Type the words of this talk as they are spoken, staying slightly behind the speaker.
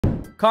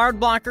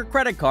Card Blocker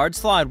Credit Card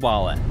Slide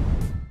Wallet.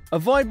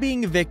 Avoid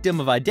being a victim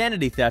of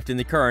identity theft in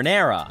the current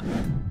era.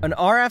 An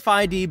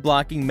RFID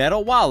blocking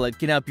metal wallet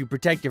can help you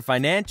protect your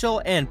financial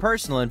and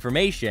personal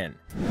information.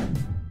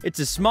 It's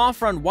a small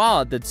front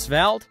wallet that's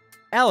svelte,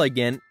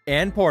 elegant,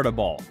 and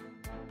portable.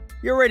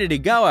 You're ready to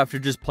go after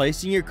just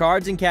placing your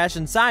cards and cash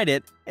inside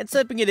it and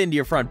slipping it into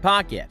your front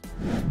pocket.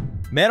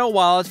 Metal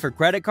wallets for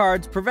credit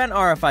cards prevent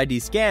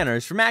RFID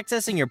scanners from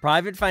accessing your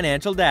private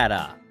financial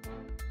data.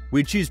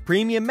 We choose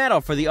premium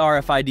metal for the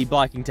RFID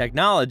blocking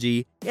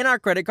technology in our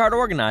credit card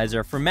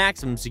organizer for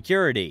maximum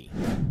security.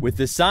 With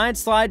the side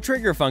slide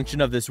trigger function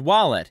of this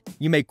wallet,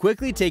 you may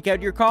quickly take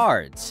out your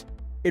cards.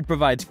 It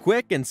provides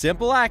quick and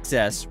simple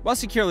access while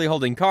securely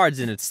holding cards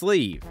in its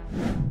sleeve.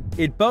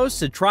 It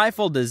boasts a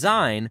trifold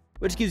design,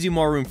 which gives you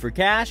more room for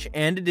cash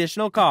and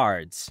additional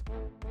cards.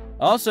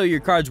 Also, your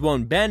cards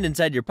won't bend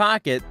inside your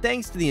pocket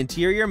thanks to the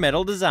interior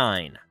metal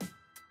design.